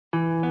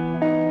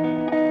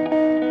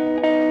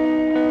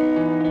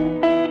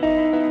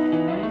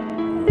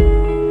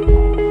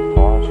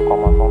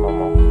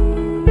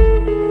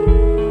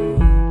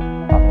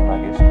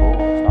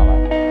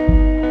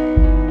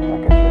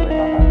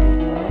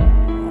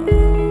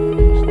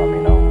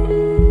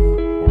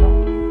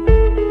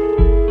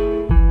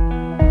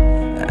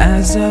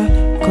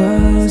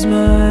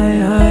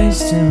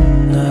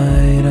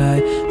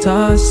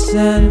toss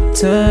and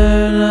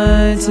turn,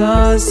 I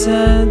toss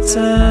and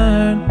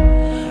turn.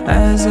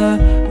 As I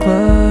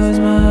close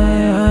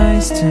my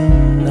eyes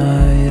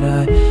tonight,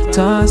 I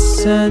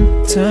toss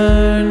and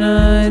turn,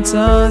 I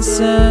toss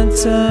and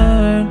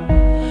turn.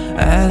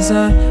 As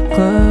I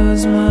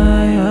close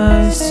my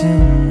eyes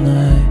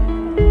tonight,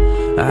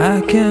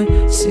 I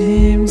can't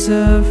seem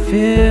to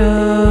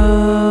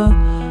feel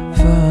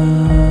fine.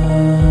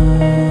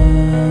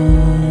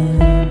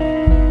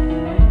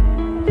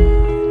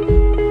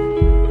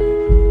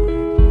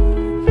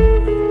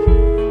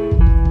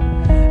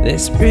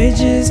 This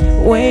bridge is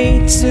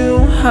way too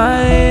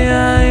high,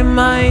 I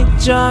might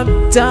drop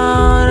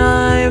down,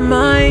 I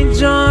might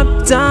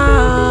drop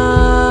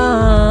down.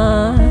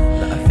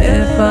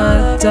 If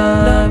I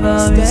dive,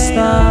 I'll be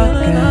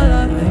stuck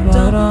at the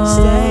bottom.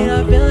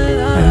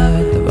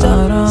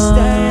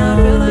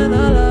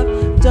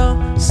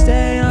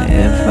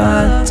 If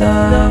I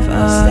dive,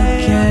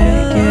 I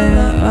can't get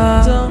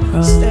up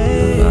from the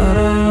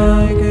bottom.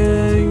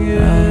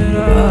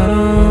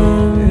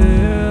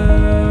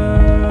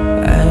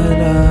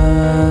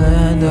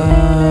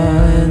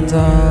 And I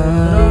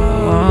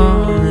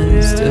want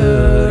is to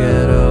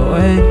get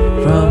away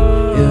from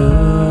you.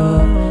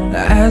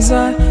 As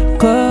I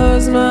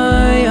close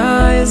my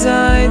eyes,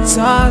 I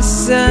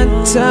toss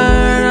and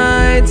turn,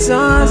 I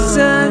toss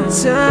and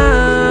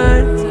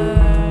turn.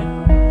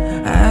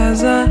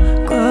 As I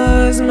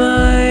close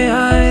my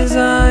eyes,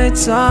 I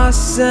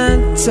toss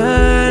and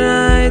turn,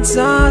 I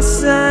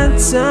toss and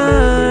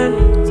turn.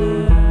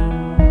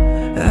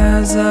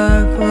 As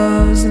I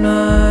close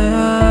my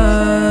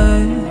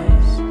eyes,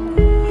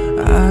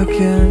 I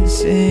can't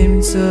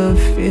seem to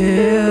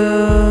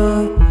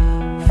feel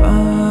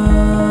fine.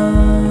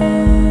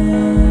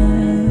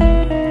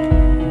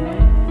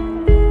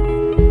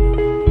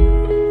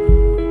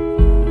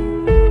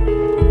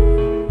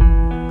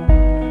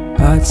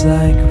 Heart's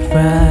like a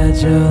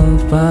fragile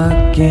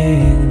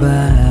fucking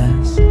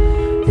glass,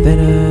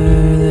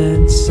 thinner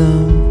than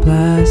some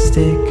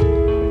plastic.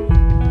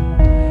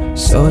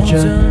 So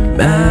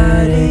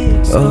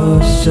dramatic,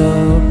 oh so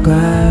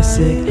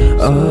classic,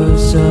 oh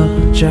so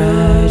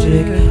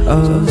tragic,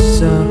 oh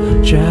so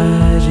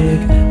tragic.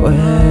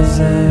 Where's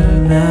the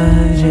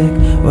magic?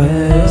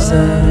 Where's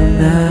the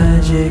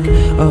magic?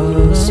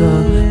 Oh so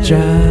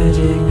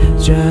tragic,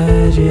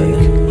 tragic.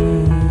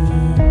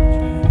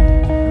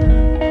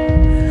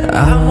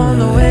 I'm on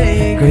the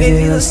way,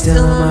 crazy love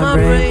still in my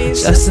brain,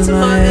 just in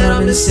my head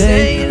I'm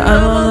insane.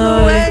 I'm on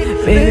the way,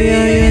 baby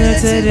are you there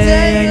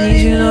today? I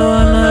need you to know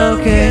I'm not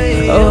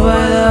okay. Oh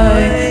by the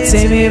way,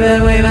 take me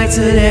back way back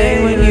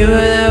today, when you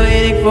were there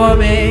waiting for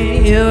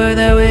me, you were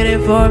there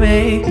waiting for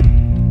me.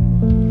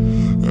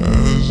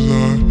 As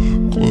I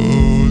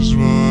close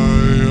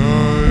my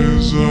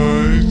eyes, I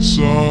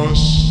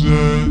toss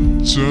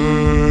and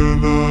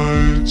turn,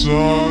 I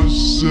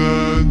toss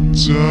and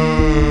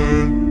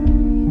turn.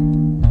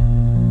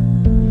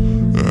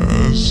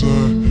 As I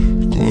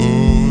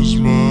close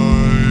my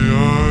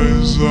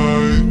eyes, I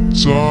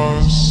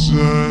toss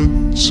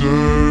and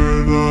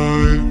turn,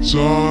 I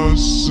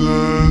toss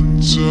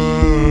and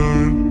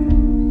turn.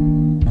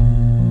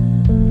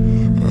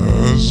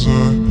 As I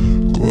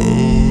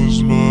close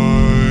my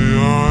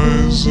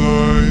eyes, I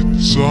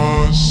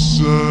toss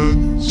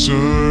and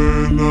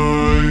turn, I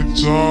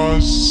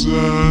toss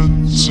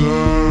and turn.